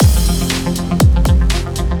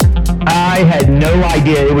I had no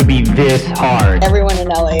idea it would be this hard. Everyone in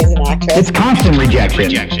LA is an actress. It's constant rejection.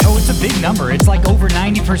 Oh, it's a big number. It's like over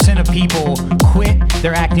 90% of people quit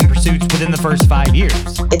their acting pursuits within the first 5 years.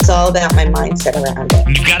 It's all about my mindset around it.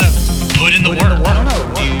 You've got to put in the work. I don't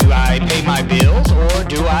know. Do I pay my bills or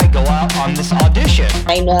do I go out on this audition?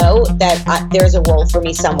 I know that there's a role for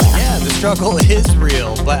me somewhere. Yeah, the struggle is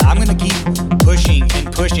real, but I'm going to keep pushing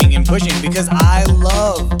and pushing and pushing because I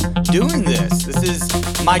love doing this. This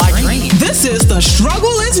is my dream. This is the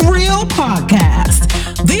Struggle is Real podcast.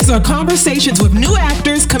 These are conversations with new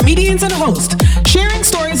actors, comedians, and hosts, sharing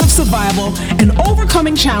stories of survival and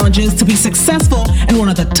overcoming challenges to be successful in one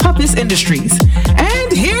of the toughest industries.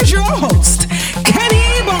 And here's your host,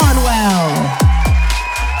 Kenny Barnwell.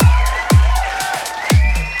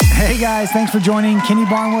 Hey guys, thanks for joining. Kenny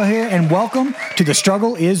Barnwell here, and welcome to the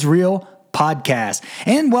Struggle is Real podcast.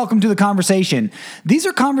 And welcome to the conversation. These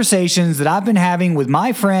are conversations that I've been having with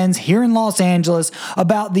my friends here in Los Angeles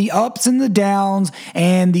about the ups and the downs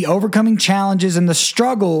and the overcoming challenges and the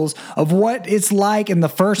struggles of what it's like in the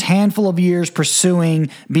first handful of years pursuing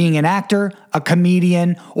being an actor, a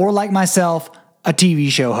comedian, or like myself, a TV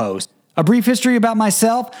show host. A brief history about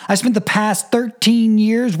myself. I spent the past 13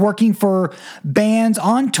 years working for bands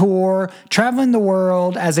on tour, traveling the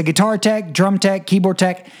world as a guitar tech, drum tech, keyboard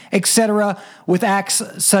tech, etc. with acts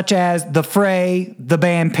such as The Fray, the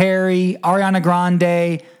band Perry, Ariana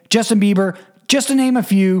Grande, Justin Bieber, just to name a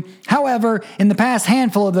few. However, in the past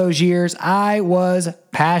handful of those years, I was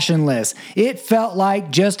passionless. It felt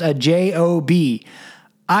like just a job.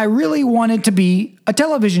 I really wanted to be a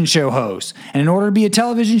television show host. And in order to be a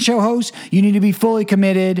television show host, you need to be fully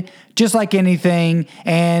committed, just like anything,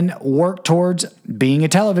 and work towards being a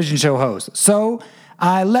television show host. So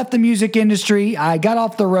I left the music industry, I got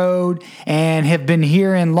off the road, and have been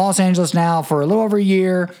here in Los Angeles now for a little over a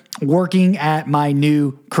year, working at my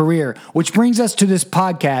new career. Which brings us to this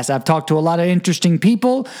podcast. I've talked to a lot of interesting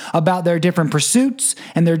people about their different pursuits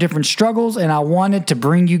and their different struggles, and I wanted to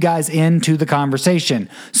bring you guys into the conversation.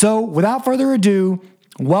 So without further ado,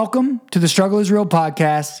 welcome to the Struggle is Real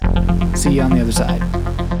podcast. See you on the other side.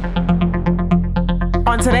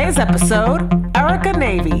 On today's episode, Arika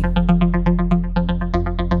Navy.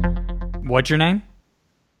 What's your name?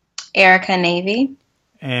 Arika Navy.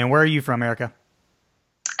 And where are you from, Arika?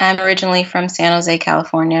 I'm originally from San Jose,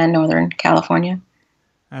 California, Northern California.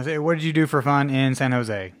 What did you do for fun in San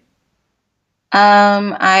Jose?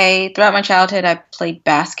 Throughout my childhood, I played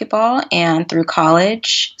basketball, and through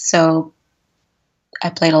college, so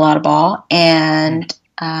I played a lot of ball and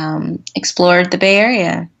explored the Bay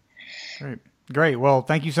Area. Great. Well,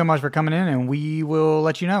 thank you so much for coming in, and we will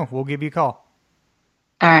let you know. We'll give you a call.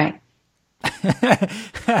 All right.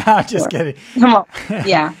 I'm just kidding. Come on.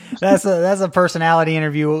 Yeah. That's a personality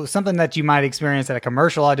interview, something that you might experience at a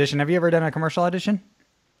commercial audition. Have you ever done a commercial audition?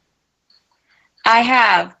 I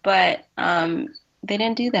have, but they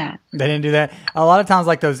didn't do that. They didn't do that. A lot of times,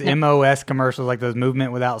 like those MOS commercials, like those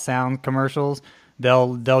movement without sound commercials,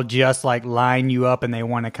 they'll just like line you up, and they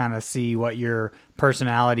want to kind of see what your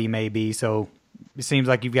personality may be. So it seems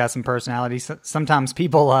like you've got some personality. Sometimes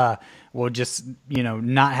people will just,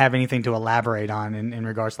 not have anything to elaborate on in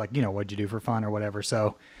regards to, like, what'd you do for fun or whatever.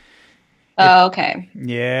 So, Oh, okay.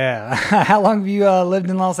 Yeah. How long have you lived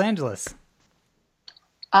in Los Angeles?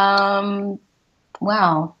 Wow.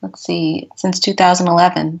 Let's see. Since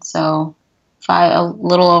 2011. So a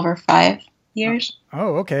little over 5 years.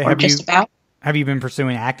 Oh, okay. Or just about. Have you been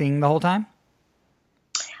pursuing acting the whole time?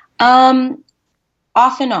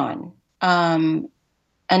 Off and on.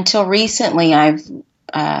 Until recently, I've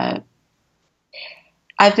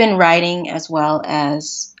been writing as well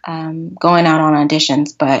as going out on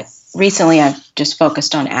auditions, but recently I've just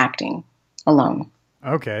focused on acting alone.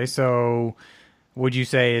 Okay, so would you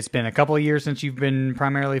say it's been a couple of years since you've been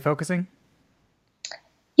primarily focusing?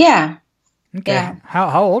 Yeah. Okay. Yeah.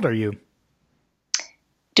 How old are you?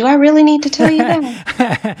 Do I really need to tell you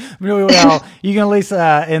that? Well, you can at least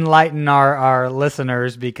enlighten our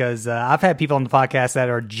listeners, because I've had people on the podcast that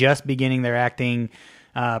are just beginning their acting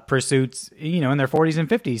pursuits, in their 40s and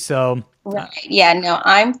 50s. So, right. Yeah, no,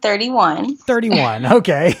 I'm 31. 31.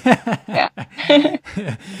 Okay. Yeah.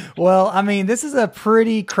 Well, I mean, this is a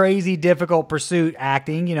pretty crazy, difficult pursuit,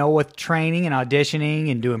 acting, with training and auditioning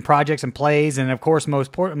and doing projects and plays. And of course,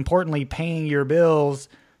 most importantly, paying your bills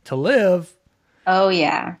to live. Oh,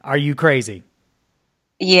 yeah. Are you crazy?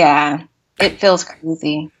 Yeah, it feels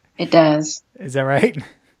crazy. It does. Is that right?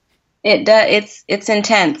 It does. It's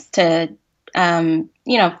intense to,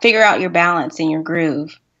 figure out your balance and your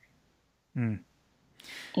groove.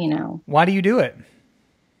 Why do you do it?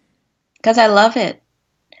 'Cause I love it.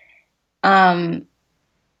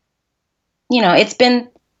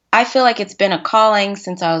 I feel like it's been a calling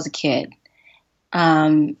since I was a kid.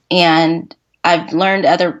 And I've learned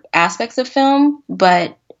other aspects of film,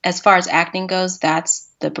 but as far as acting goes, that's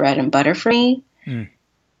the bread and butter for me. And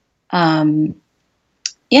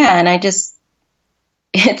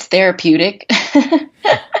it's therapeutic.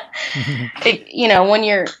 When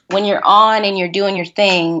you're on and you're doing your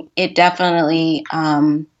thing, it definitely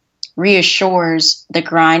reassures the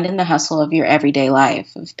grind and the hustle of your everyday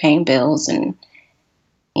life of paying bills and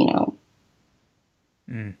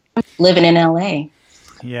living in LA.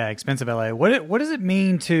 Yeah, expensive LA. What does it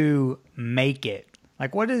mean to make it?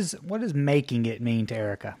 Like, what does making it mean to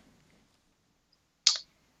Arika?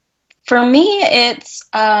 For me, it's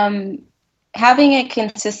having a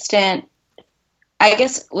consistent, I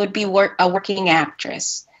guess would be a working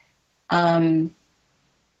actress.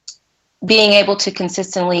 Being able to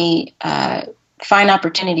consistently find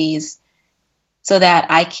opportunities so that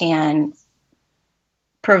I can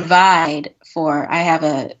provide I have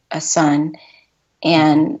a son,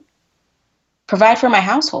 and provide for my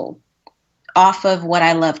household off of what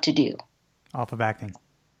I love to do. Off of acting.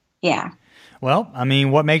 Yeah. Well, I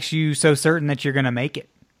mean, what makes you so certain that you're going to make it?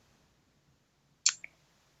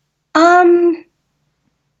 I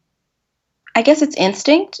guess it's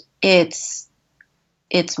instinct. It's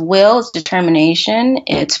will, it's determination,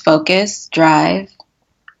 it's focus, drive,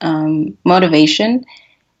 motivation.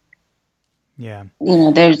 Yeah.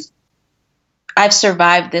 I've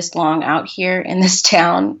survived this long out here in this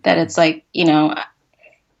town that it's like,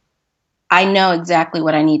 I know exactly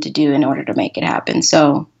what I need to do in order to make it happen.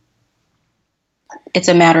 So it's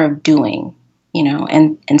a matter of doing,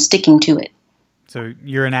 and sticking to it. So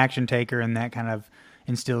you're an action taker, and that kind of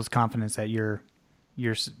instills confidence that you're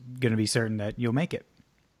going to be certain that you'll make it.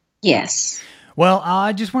 Yes. Well,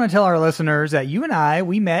 I just want to tell our listeners that you and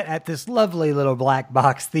we met at this lovely little black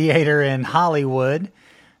box theater in Hollywood.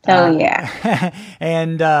 Oh, yeah.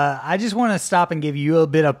 And I just want to stop and give you a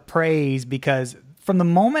bit of praise, because from the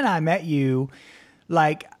moment I met you,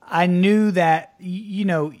 like, I knew that,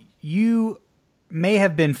 you may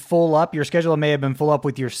have been full up. Your schedule may have been full up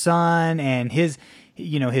with your son and his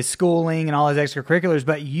schooling and all his extracurriculars,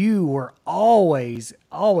 but you were always,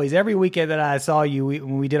 every weekend that I saw you,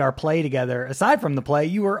 when we did our play together, aside from the play,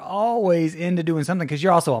 you were always into doing something, because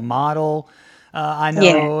you're also a model. I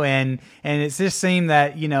know, yeah. and it just seemed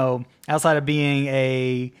that, outside of being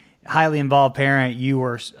a highly involved parent, you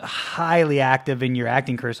were highly active in your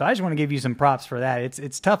acting career. So I just want to give you some props for that.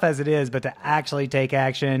 It's tough as it is, but to actually take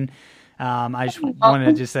action, I just wanted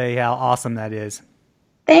to just say how awesome that is.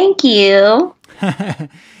 Thank you.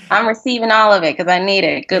 I'm receiving all of it because I need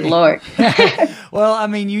it. Good Lord. Well, I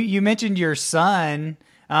mean, you mentioned your son.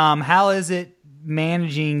 How is it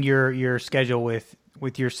managing your schedule with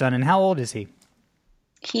your son, and how old is he?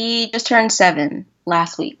 He just turned 7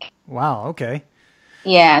 last week. Wow. Okay.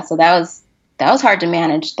 Yeah. So that was hard to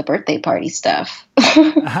manage, the birthday party stuff.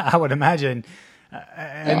 I would imagine.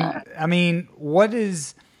 And I mean,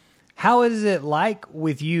 how is it like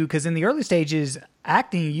with you? Because in the early stages,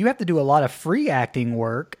 acting, you have to do a lot of free acting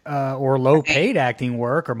work, or low paid acting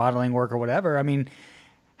work, or modeling work, or whatever. I mean,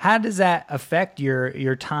 how does that affect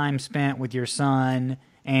your time spent with your son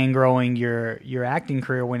and growing your acting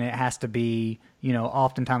career when it has to be,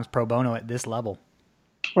 oftentimes pro bono at this level?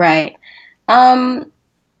 Right.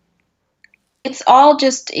 It's all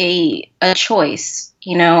just a choice.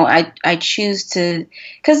 I choose to,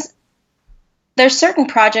 because there's certain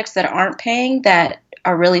projects that aren't paying that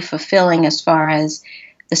are really fulfilling as far as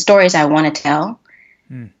the stories I want to tell.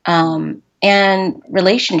 And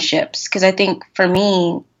relationships. Because I think for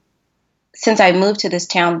me, since I moved to this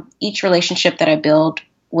town, each relationship that I build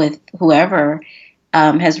with whoever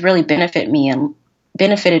has really benefited me in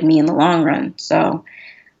the long run. So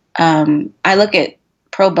I look at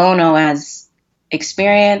pro bono as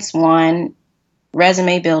experience, 1,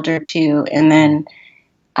 resume builder, 2, and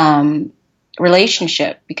then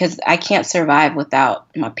relationship, because I can't survive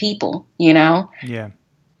without my people, Yeah.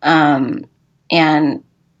 And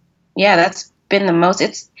yeah, that's been the most.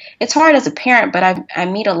 It's hard as a parent, but I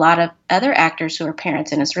meet a lot of other actors who are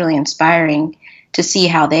parents, and it's really inspiring to see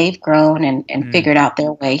how they've grown and figured out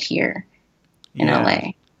their way here in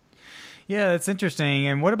LA. Yeah, that's interesting.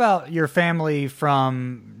 And what about your family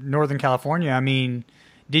from Northern California? I mean,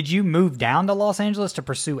 did you move down to Los Angeles to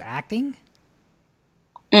pursue acting?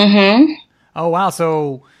 Mm-hmm. Oh, wow.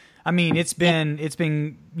 So, I mean, it's been,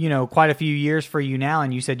 quite a few years for you now.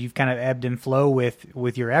 And you said you've kind of ebbed and flow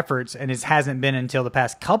with your efforts, and it hasn't been until the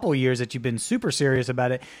past couple years that you've been super serious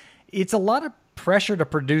about it. It's a lot of pressure to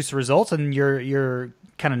produce results in your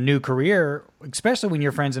kind of new career, especially when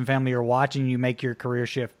your friends and family are watching you make your career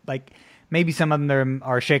shift. Like, maybe some of them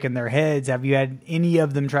are shaking their heads. Have you had any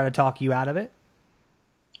of them try to talk you out of it?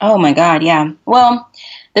 Oh my God, yeah. Well,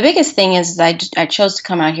 the biggest thing is I chose to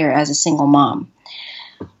come out here as a single mom.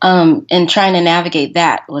 And trying to navigate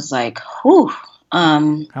that was like, whew.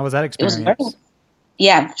 How was that experience? It was learning.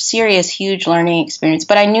 Yeah, serious, huge learning experience.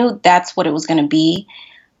 But I knew that's what it was going to be.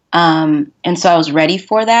 And so I was ready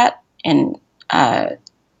for that. And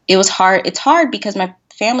it was hard. It's hard because my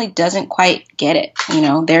family doesn't quite get it. You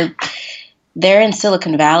know, they're in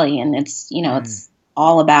Silicon Valley, and it's, you know, it's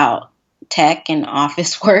all about tech and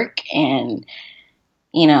office work and,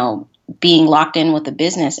 you know, being locked in with the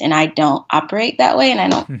business. And I don't operate that way, and I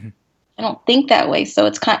don't think that way. So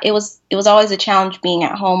it was always a challenge being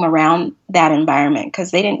at home around that environment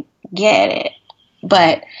because they didn't get it.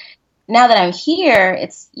 But now that I'm here,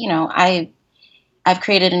 it's, you know, I've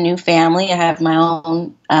created a new family. I have my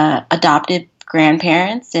own adopted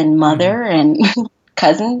grandparents and mother and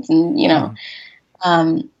cousins, and, you know,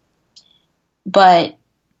 but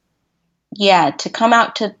yeah, to come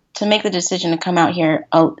out to make the decision to come out here,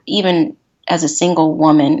 even as a single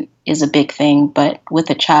woman, is a big thing. But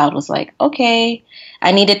with a child was like, okay,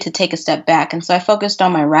 I needed to take a step back. And so I focused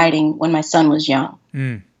on my writing when my son was young.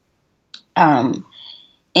 And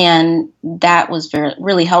that was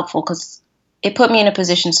really helpful because it put me in a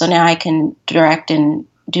position so now I can direct and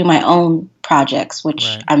do my own projects, which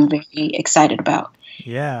I'm very excited about.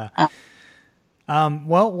 Yeah.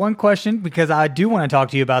 Well, one question, because I do want to talk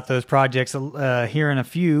to you about those projects here in a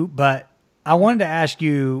few, but I wanted to ask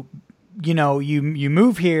you, you know, you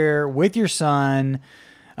move here with your son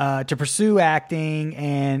to pursue acting,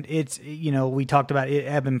 and it's, you know, we talked about it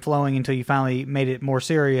ebb and flowing until you finally made it more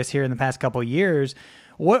serious here in the past couple of years.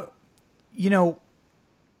 What did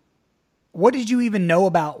you even know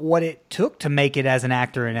about what it took to make it as an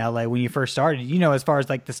actor in LA when you first started, you know, as far as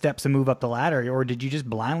like the steps to move up the ladder, or did you just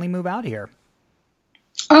blindly move out here?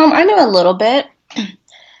 I knew a little bit,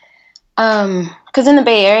 because in the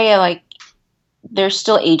Bay Area, like, there's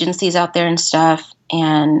still agencies out there and stuff,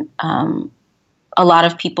 and a lot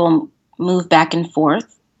of people move back and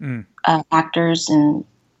forth, actors and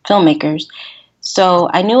filmmakers. So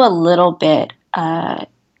I knew a little bit. I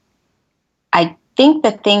think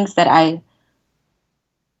the things that I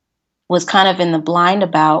was kind of in the blind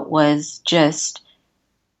about was just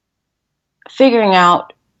figuring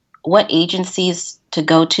out what agencies to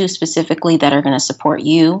go to specifically that are going to support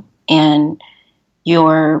you and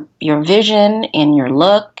your vision and your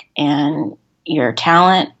look and your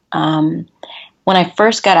talent. When I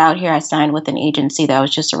first got out here, I signed with an agency that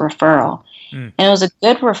was just a referral. And it was a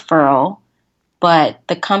good referral, but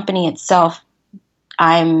the company itself,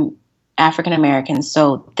 I'm African American,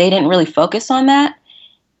 so they didn't really focus on that.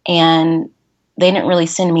 And they didn't really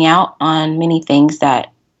send me out on many things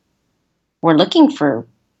that were looking for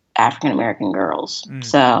African American girls.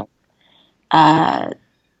 So that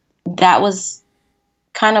was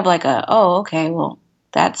kind of like okay, well,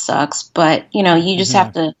 that sucks. But, you know, you just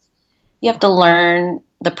have to learn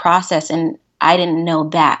the process. And I didn't know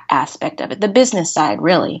that aspect of it, the business side,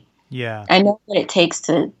 really. Yeah. I know what it takes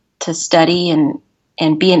to study and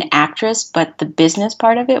be an actress, but the business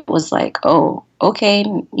part of it was like, oh, okay,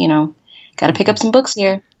 you know, got to pick up some books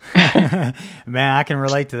here. Man, I can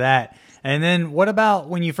relate to that. And then what about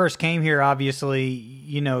when you first came here? Obviously,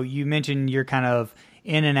 you know, you mentioned you're kind of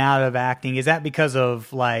in and out of acting. Is that because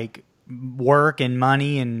of like work and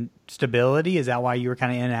money and stability? Is that why you were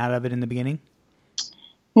kind of in and out of it in the beginning?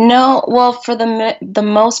 No, well, for the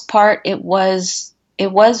most part, it was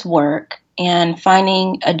work and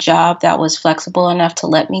finding a job that was flexible enough to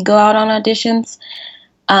let me go out on auditions.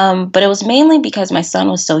 But it was mainly because my son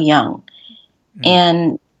was so young,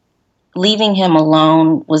 and leaving him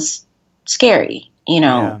alone was scary, you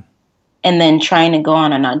know. Yeah. And then trying to go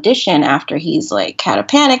on an audition after he's like had a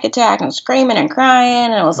panic attack and screaming and crying,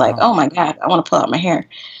 and I was like, oh my God, I want to pull out my hair.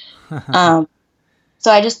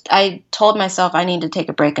 So I told myself I need to take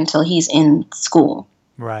a break until he's in school.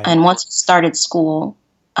 Right. And once he started school,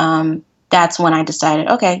 that's when I decided,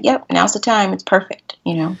 okay, yep, now's the time. It's perfect,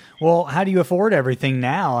 you know. Well, how do you afford everything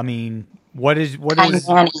now? I mean, what is I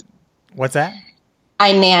nanny. What's that?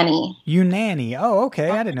 I nanny. You nanny. Oh,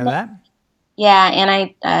 okay. I didn't know that. Yeah,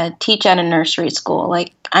 and I teach at a nursery school.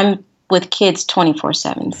 Like, I'm with kids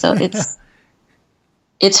 24/7, so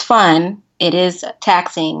it's fun. It is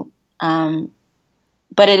taxing,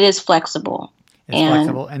 but it is flexible. It's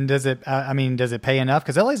flexible. And does it? Does it pay enough?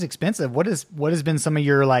 Because LA is expensive. What has been some of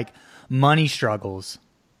your like money struggles?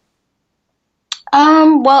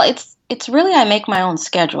 Well, it's really I make my own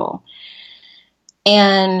schedule,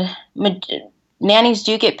 and nannies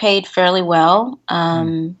do get paid fairly well.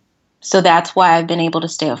 So that's why I've been able to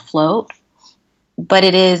stay afloat. but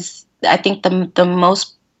it is, I think the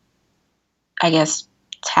most, I guess,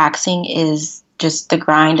 taxing is just the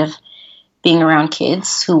grind of being around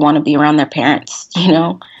kids who want to be around their parents, you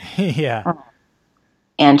know? Yeah.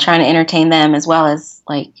 And trying to entertain them, as well as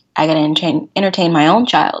like I got to entertain my own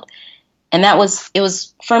child. And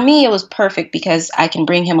for me, it was perfect because I can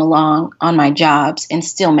bring him along on my jobs and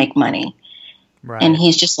still make money. Right. And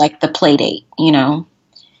he's just like the play date, you know?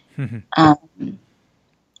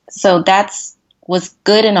 So was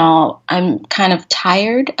good and all. I'm kind of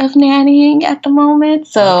tired of nannying at the moment.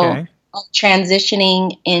 So Okay. I'm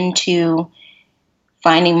transitioning into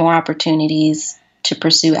finding more opportunities to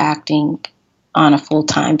pursue acting on a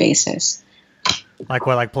full-time basis. Like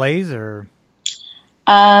what, like plays or?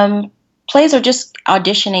 Plays are just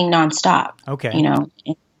auditioning nonstop. Okay. You know,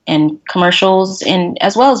 and commercials, and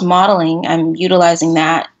as well as modeling. I'm utilizing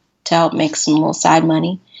that to help make some little side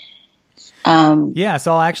money. Yeah, I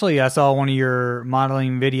saw one of your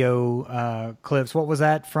modeling video clips. What was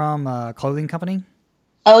that from? A clothing company?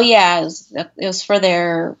 Oh yeah, it was for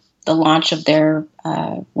the launch of their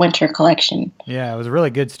winter collection. Yeah, it was really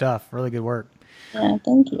good stuff. Really good work. Yeah,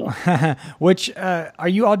 thank you. Which are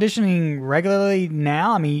you auditioning regularly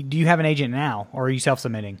now? I mean, do you have an agent now, or are you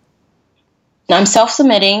self-submitting? I'm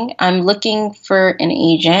self-submitting. I'm looking for an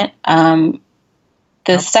agent.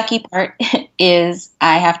 The sucky part is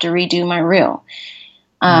I have to redo my reel.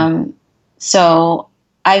 So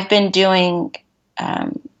I've been doing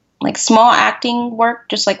like small acting work,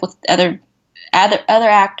 just like with other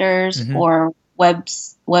actors or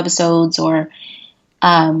webisodes or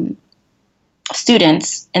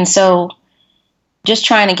students. And so just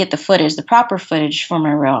trying to get the proper footage for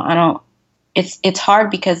my reel. It's hard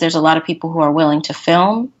because there's a lot of people who are willing to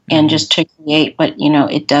film and just to create, but you know,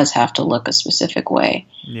 it does have to look a specific way.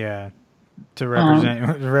 Yeah. To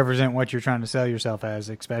represent what you're trying to sell yourself as,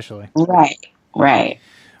 especially. Right.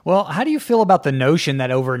 Well, how do you feel about the notion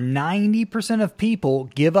that over 90% of people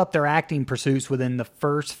give up their acting pursuits within the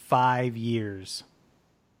first 5 years?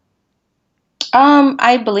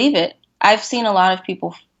 I believe it. I've seen a lot of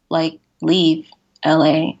people like leave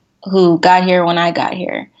LA who got here when I got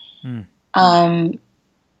here.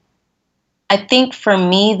 I think for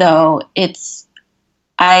me though,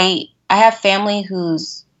 I have family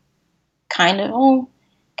who's kind of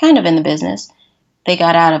in the business. They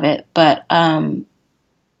got out of it, but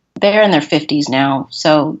they're in their 50s now.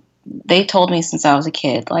 So they told me since I was a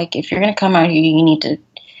kid, like, if you're going to come out here, you need to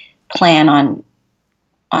plan on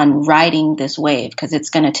riding this wave, because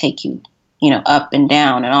it's going to take you, you know, up and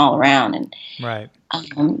down and all around. And right.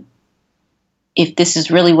 If this is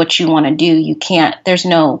really what you want to do, there's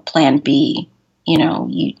no plan B. You know,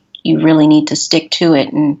 you really need to stick to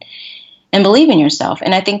it and believe in yourself.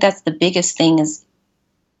 And I think that's the biggest thing is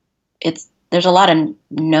there's a lot of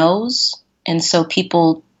no's. And so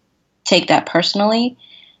people take that personally,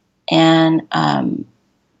 and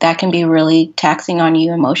that can be really taxing on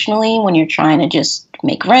you emotionally when you're trying to just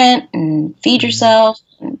make rent and feed yourself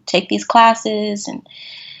and take these classes and,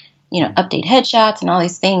 you know, update headshots and all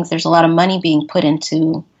these things. There's a lot of money being put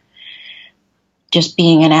into just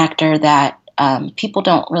being an actor that people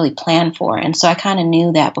don't really plan for. And so I kind of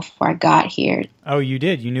knew that before I got here. Oh, you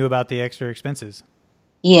did? You knew about the extra expenses?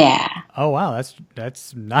 Yeah. Oh, wow.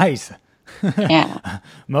 That's nice. Yeah.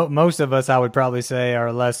 Most of us, I would probably say,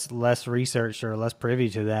 are less researched or less privy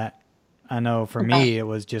to that. I know for me, it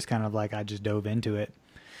was just kind of like I just dove into it.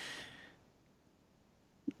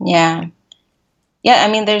 Yeah. Yeah.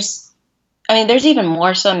 I mean, there's even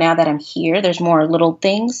more so now that I'm here. There's more little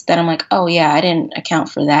things that I'm like, oh yeah, I didn't account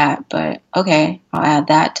for that, but okay, I'll add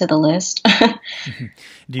that to the list.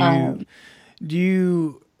 Do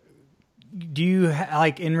you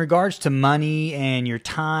like, in regards to money and your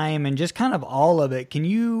time and just kind of all of it, can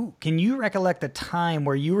you recollect a time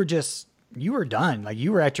where you were done, like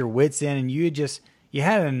you were at your wit's end and you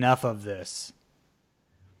had enough of this?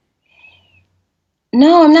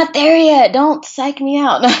 No, I'm not there yet. Don't psych me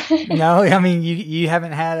out. No, I mean, you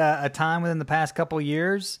haven't had a time within the past couple of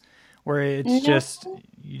years where it's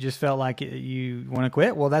you just felt like you want to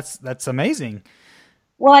quit? Well, that's amazing.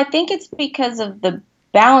 Well, I think it's because of the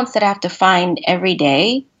balance that I have to find every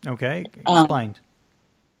day. Okay, explain.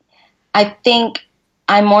 I think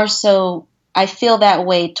I feel that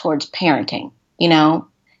way towards parenting, you know,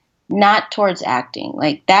 not towards acting.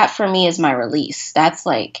 Like, that for me is my release. That's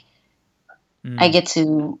like, I get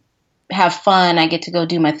to have fun. I get to go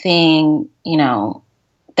do my thing. You know,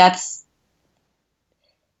 that's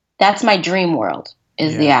my dream world,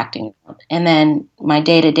 is the acting world. And then my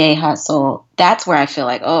day-to-day hustle, that's where I feel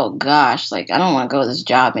like, oh gosh, like I don't want to go to this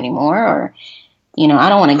job anymore, or I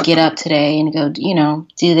don't want to get up today and go,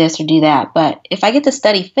 do this or do that. But if I get to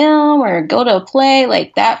study film or go to a play,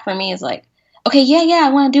 like that for me is like, okay, yeah,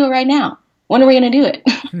 I want to do it right now. When are we going to do it?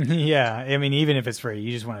 Yeah. I mean, even if it's free,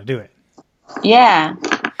 you just want to do it. Yeah.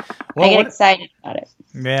 Well, I get excited about it.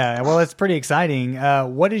 Yeah. Well, it's pretty exciting.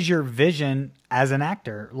 What is your vision as an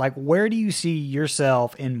actor? Like, where do you see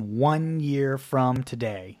yourself in 1 year from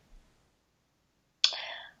today?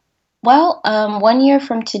 Well, 1 year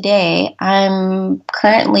from today, I'm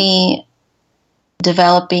currently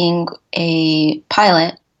developing a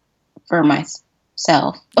pilot for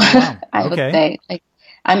myself. Oh, wow. I would say, like,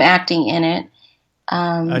 I'm acting in it.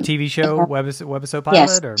 A TV show, webisode pilot,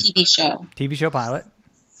 yes, or TV show pilot.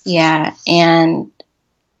 Yeah, and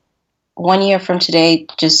 1 year from today,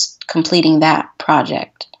 just completing that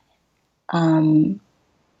project.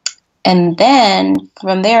 And then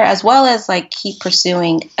from there, as well as like keep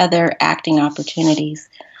pursuing other acting opportunities,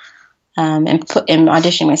 and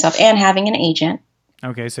auditioning myself and having an agent.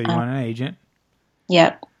 Okay, so you want an agent?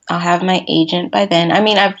 Yep, I'll have my agent by then. I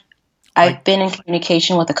mean, I've been in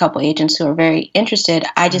communication with a couple agents who are very interested.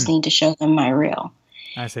 I just need to show them my reel.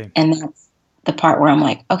 I see. And that's the part where I'm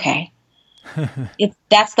like, okay,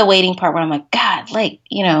 that's the waiting part where I'm like, God, like,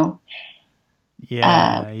 Yeah,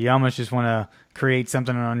 you almost just want to create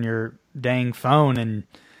something on your dang phone and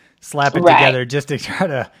slap it together just to try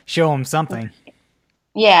to show them something.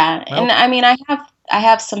 Yeah, well, and I mean, I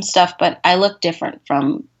have some stuff, but I look different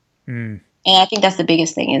from, and I think that's the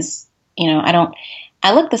biggest thing is,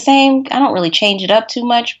 I look the same. I don't really change it up too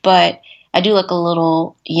much, but I do look a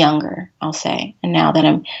little younger, I'll say. And now that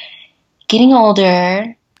I'm getting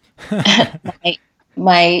older,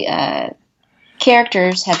 my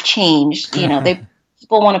characters have changed.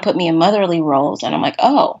 People want to put me in motherly roles, and I'm like,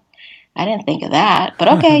 oh, I didn't think of that, but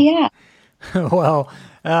okay, yeah. Well,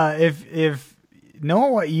 if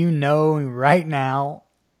knowing what you know right now,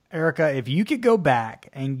 Arika, if you could go back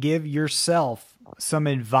and give yourself some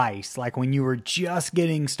advice, like when you were just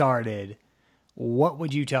getting started, what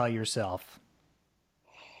would you tell yourself?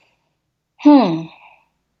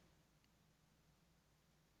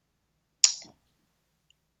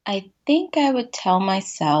 I think I would tell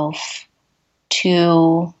myself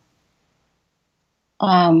to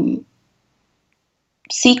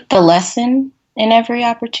seek the lesson in every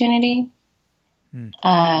opportunity, in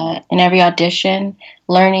every audition,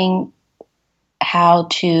 learning how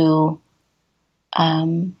to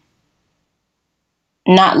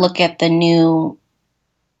not look at the new,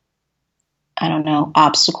 I don't know,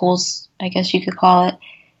 obstacles, I guess you could call it.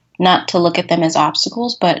 Not to look at them as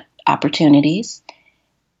obstacles, but opportunities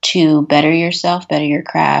to better yourself, better your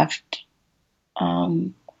craft,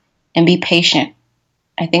 and be patient.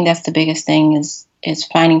 I think that's the biggest thing is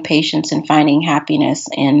finding patience and finding happiness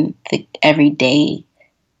in the everyday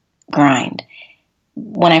grind.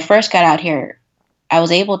 When I first got out here, I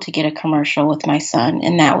was able to get a commercial with my son,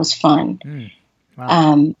 and that was fun.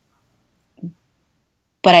 Wow.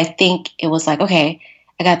 But I think it was like, okay,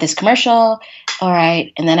 I got this commercial, all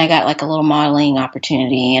right, and then I got like a little modeling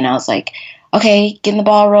opportunity, and I was like, okay, getting the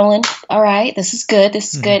ball rolling, all right, this is good,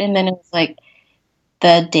 and then it was like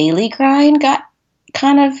the daily grind got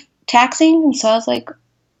kind of taxing, and so I was like,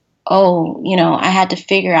 oh, I had to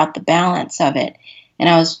figure out the balance of it. And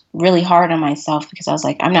I was really hard on myself because I was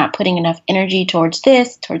like, I'm not putting enough energy towards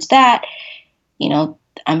this, towards that.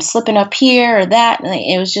 I'm slipping up here or that. And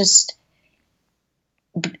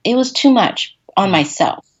it was too much on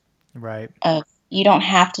myself. Right. You don't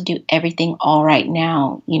have to do everything all right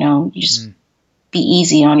now. You just be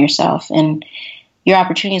easy on yourself. And your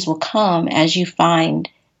opportunities will come as you find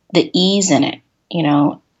the ease in it,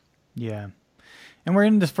 Yeah. And we're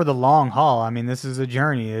in this for the long haul. I mean, this is a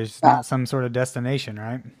journey. It's not some sort of destination,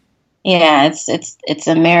 right? Yeah, it's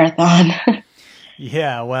a marathon.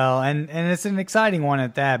 Yeah, well, and it's an exciting one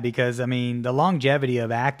at that because, I mean, the longevity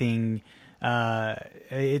of acting,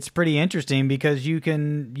 it's pretty interesting because you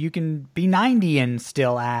can be 90 and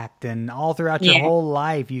still act, and all throughout your whole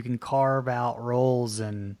life you can carve out roles,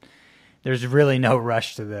 and there's really no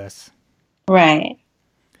rush to this. Right.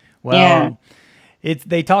 Well,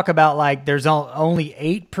 they talk about like there's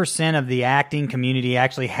only 8% of the acting community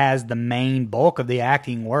actually has the main bulk of the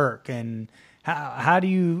acting work. And how do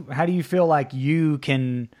you feel like you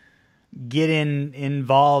can get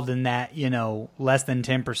involved in that, less than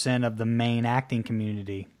 10% of the main acting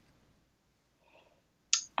community?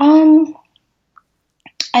 I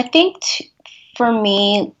think for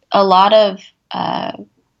me, a lot of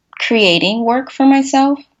creating work for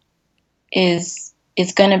myself is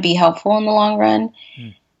going to be helpful in the long run.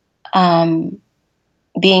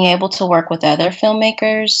 Being able to work with other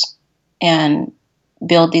filmmakers and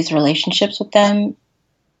build these relationships with them,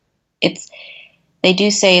 they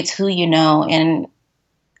do say it's who you know, and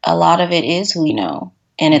a lot of it is who you know,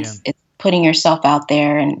 and it's putting yourself out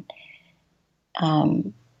there and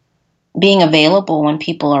being available when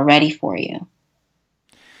people are ready for you.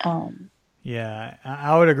 Yeah,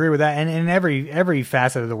 I would agree with that. And in every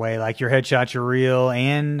facet of the way, like your headshots are real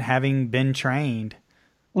and having been trained.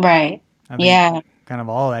 Right. I think kind of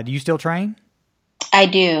all that. Do you still train? I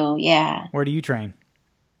do. Yeah. Where do you train?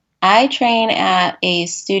 I train at a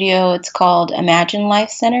studio. It's called Imagine Life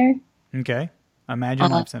Center. Okay.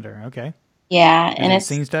 Imagine Life Center. Okay. Yeah. And it's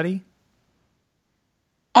scene study?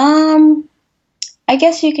 I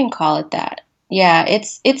guess you can call it that. Yeah,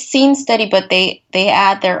 it's scene study, but they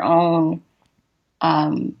add their own, I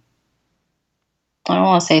don't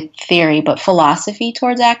want to say theory, but philosophy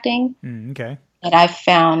towards acting. Okay. That I've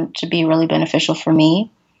found to be really beneficial for me.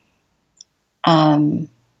 And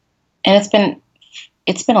it's been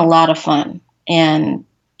a lot of fun, and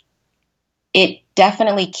it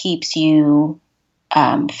definitely keeps you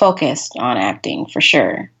focused on acting for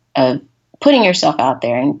sure. Of putting yourself out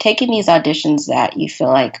there and taking these auditions that you feel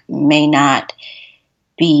like may not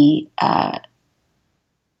be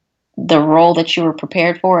the role that you were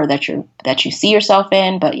prepared for, or that you see yourself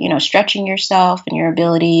in, but stretching yourself and your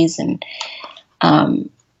abilities, and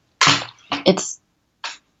it's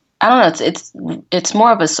I don't know, it's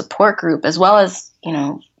more of a support group, as well as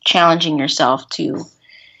challenging yourself to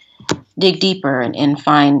dig deeper and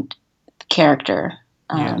find character.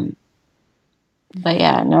 But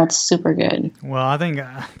yeah, no, it's super good. Well, I think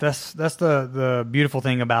that's the beautiful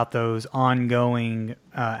thing about those ongoing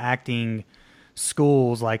acting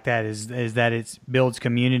schools like that is that it builds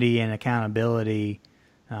community and accountability.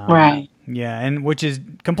 Right. Yeah, and which is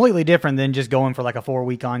completely different than just going for like a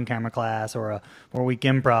 4-week on-camera class or a 4-week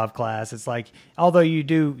improv class. It's like, although you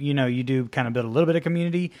do kind of build a little bit of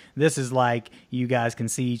community, this is like you guys can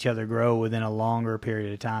see each other grow within a longer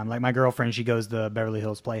period of time. Like my girlfriend, she goes to Beverly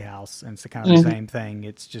Hills Playhouse, and it's kind of the same thing.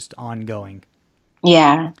 It's just ongoing.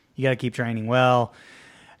 Yeah. You got to keep training. Well,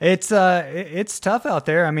 it's tough out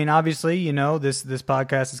there. I mean, obviously, this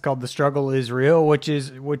podcast is called The Struggle is Real, which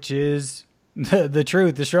is the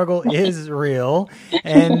truth. The struggle is real.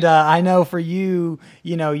 And I know for you,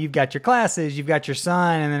 you've got your classes, you've got your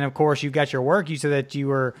son, and then of course you've got your work. You said that you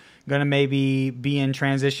were going to maybe be in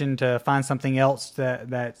transition to find something else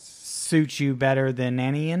that suits you better than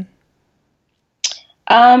nannying.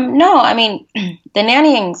 No, I mean, the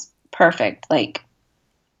nannying's perfect. Like,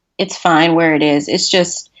 it's fine where it is. It's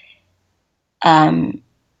just, I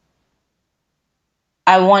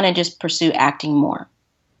want to just pursue acting more.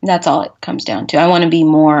 That's all it comes down to. I want to be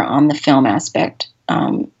more on the film aspect.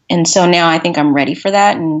 And so now I think I'm ready for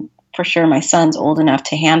that. And for sure, my son's old enough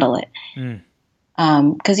to handle it.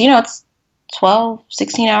 Because, it's 12,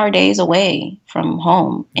 16-hour days away from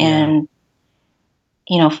home. Yeah.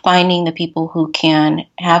 And, finding the people who can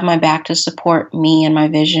have my back to support me and my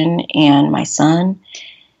vision and my son.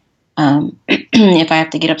 If I have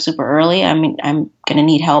to get up super early, I'm going to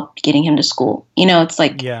need help getting him to school. It's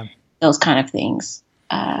like those kind of things.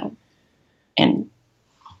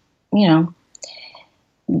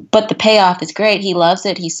 But the payoff is great. He loves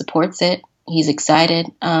it. He supports it. He's excited.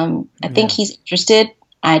 I think he's interested.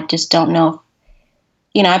 I just don't know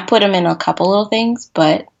if, I put him in a couple little things,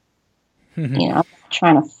 but, I'm not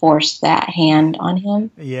trying to force that hand on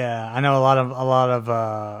him. Yeah. I know a lot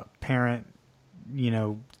of parent,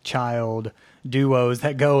 child duos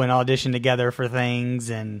that go and audition together for things.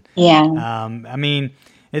 And, I mean,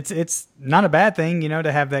 it's not a bad thing,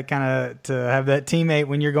 to have that to have that teammate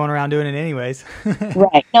when you're going around doing it anyways.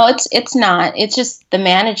 Right. No, it's not. It's just the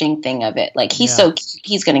managing thing of it. Like he's going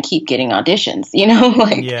to keep getting auditions,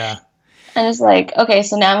 And it's like, okay,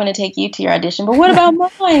 so now I'm going to take you to your audition, but what about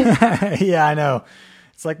mine? Yeah, I know.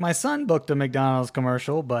 It's like my son booked a McDonald's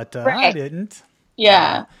commercial, but I didn't.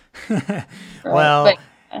 Yeah. Well,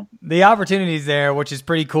 the opportunity's there, which is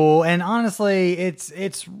pretty cool. And honestly,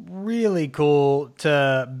 it's really cool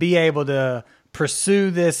to be able to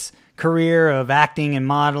pursue this career of acting and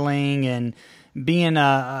modeling and being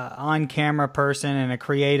a on-camera person and a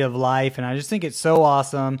creative life. And I just think it's so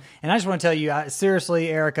awesome. And I just want to tell you, seriously,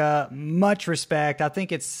 Arika, much respect. I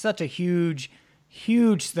think it's such a huge,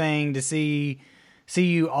 huge thing to see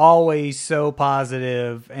you always so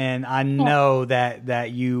positive, and I know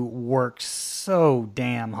that you work so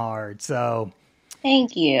damn hard. So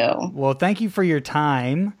thank you. Well, thank you for your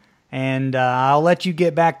time, and I'll let you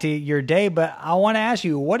get back to your day, but I want to ask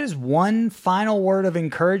you, what is one final word of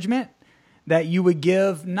encouragement that you would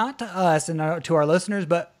give, not to us and to our listeners,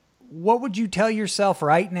 but what would you tell yourself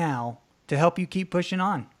right now to help you keep pushing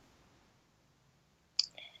on?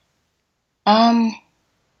 Um,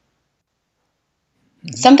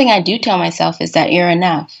 Something I do tell myself is that you're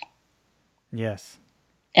enough. Yes.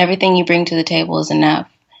 Everything you bring to the table is enough.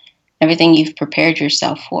 Everything you've prepared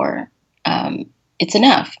yourself for, it's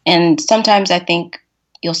enough. And sometimes I think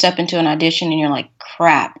you'll step into an audition and you're like,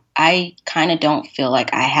 crap, I kind of don't feel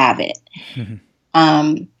like I have it.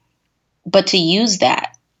 But to use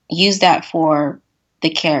that for the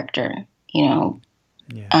character, use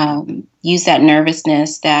that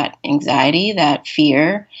nervousness, that anxiety, that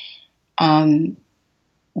fear,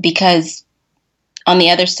 because on the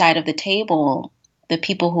other side of the table, the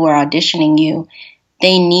people who are auditioning you,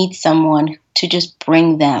 they need someone to just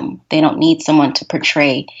bring them. They don't need someone to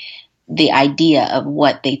portray the idea of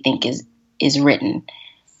what they think is written.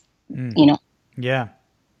 Yeah.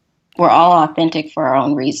 We're all authentic for our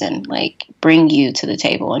own reason. Like, bring you to the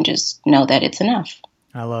table and just know that it's enough.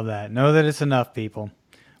 I love that. Know that it's enough, people.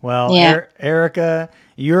 Well, Yeah. Arika,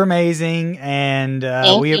 you're amazing, and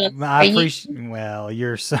Thank you. I appreciate. Well,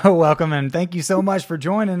 you're so welcome, and thank you so much for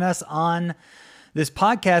joining us on this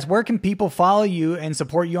podcast. Where can people follow you and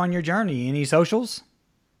support you on your journey? Any socials?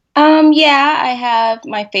 Yeah, I have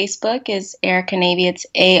my Facebook is Arika Navy. It's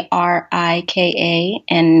Arika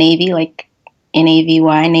and Navy, like Navy,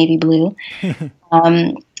 Navy blue.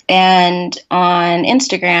 And on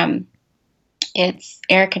Instagram, it's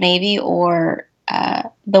Arika Navy or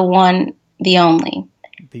the one, the only.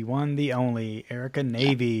 The one, the only, Arika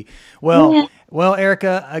Navy. Well,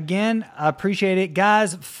 Arika, again, I appreciate it.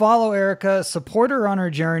 Guys, follow Arika, support her on her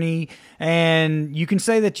journey, and you can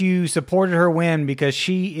say that you supported her win because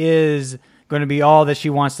she is going to be all that she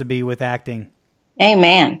wants to be with acting.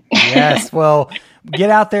 Amen. Yes, well, get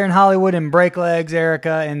out there in Hollywood and break legs,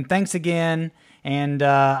 Arika, and thanks again, and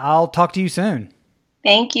I'll talk to you soon.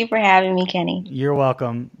 Thank you for having me, Kenny. You're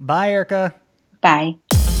welcome. Bye, Arika. Bye.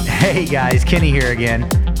 Hey guys, Kenny here again.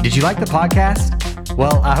 Did you like the podcast?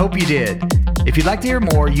 Well, I hope you did. If you'd like to hear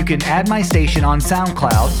more, you can add my station on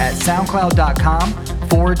SoundCloud at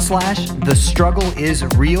soundcloud.com/The Struggle Is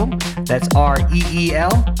Real. That's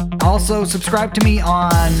REEL. Also, subscribe to me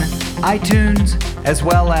on iTunes as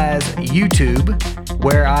well as YouTube,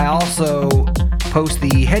 where I also post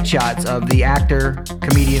the headshots of the actor,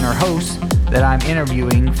 comedian, or host that I'm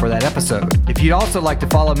interviewing for that episode. If you'd also like to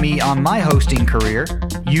follow me on my hosting career,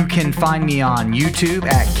 you can find me on YouTube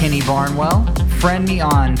at Kenny Barnwell. Friend me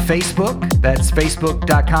on Facebook. That's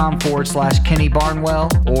facebook.com/Kenny Barnwell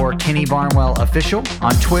or Kenny Barnwell Official.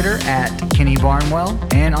 On Twitter at Kenny Barnwell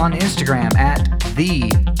and on Instagram at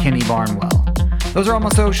The Kenny Barnwell. Those are all my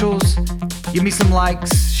socials. Give me some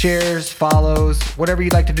likes, shares, follows, whatever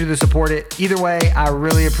you'd like to do to support it. Either way, I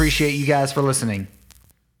really appreciate you guys for listening.